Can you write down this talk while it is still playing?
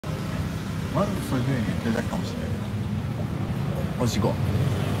まずそういうふうに言ってるだけかもしれないけど。おしご。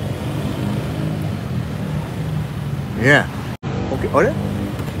Yeah. OK。あれ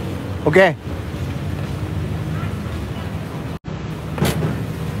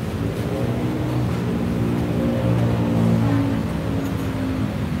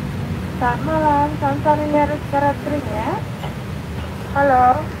malam, Samsung Restoran ya. Halo.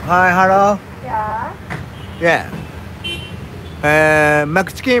 Hi, hello. Ya. Yeah.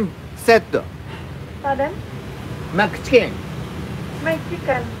 Mac chicken set. Pardon? Mac chicken. Mac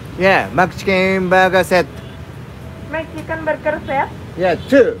chicken. Yeah, Mac chicken burger set. Mac chicken burger set. Yeah,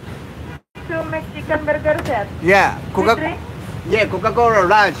 two. Two Mac chicken burger set. Yeah, Coca. Yeah, Coca-Cola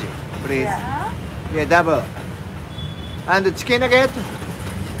large, please. Ya. Yeah, double. And chicken nugget.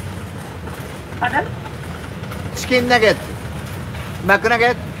 Pardon? Chicken nugget. Mac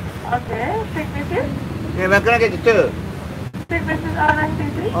nugget. Okay, 6 pieces. Yeah, Mac nugget two. 6 pieces or 9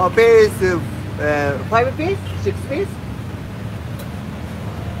 pieces? Oh, piece. 5 piece? 6 piece?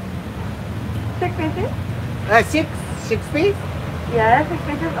 6 pieces? Six piece? Yeah, 6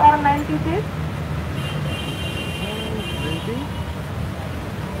 pieces or 9 pieces?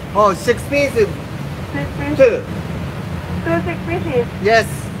 Oh, 6 pieces. 6 pieces. Two. Two 6 pieces. Yes.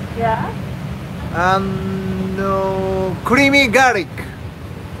 Ya. No, creamy garlic.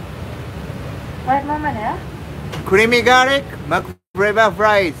 Wait moment ya. Creamy garlic, Mac flavor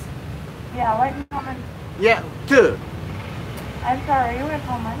fries. Ya, wait moment. Yeah, two. I'm sorry, wait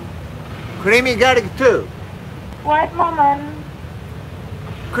moment. Creamy garlic two. Wait moment.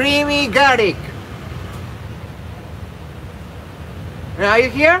 Creamy garlic. Are you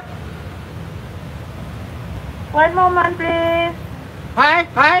here? Wait moment please. Hi,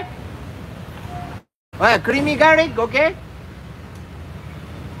 hi. Creamy garlic, okay?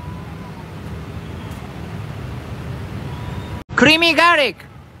 Creamy garlic.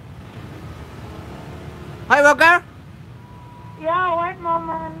 Hi, worker. Yeah, wait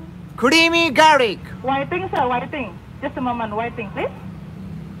moment. Creamy garlic. Waiting sir, waiting. Just a moment, waiting please.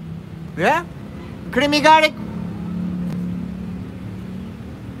 Yeah? Creamy garlic.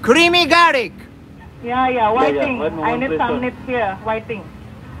 Creamy garlic. Yeah, waiting. Wait moment, I need please, some sir. need here, waiting.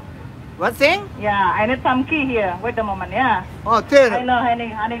 What thing? Yeah, I need some key here. Wait a moment, yeah. Oh, two. I know, honey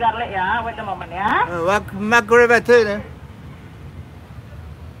garlic, yeah. Wait a moment, yeah. Mac flavor two.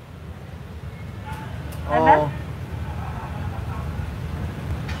 And then?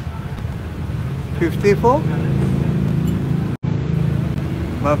 54?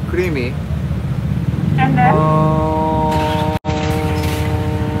 Mac creamy. And then?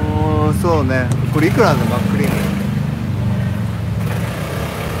 そうね。これいくらなんだ、マックリーム。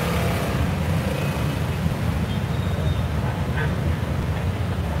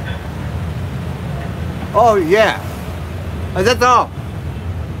Oh, yeah. That's all.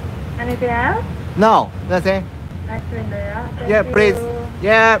 Anything else? No, nothing. Nice window, yeah. Thank Yeah, you. please.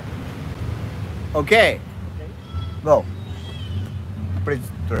 Yeah. Okay. Go. Please,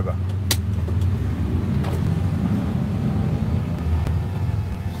 driver.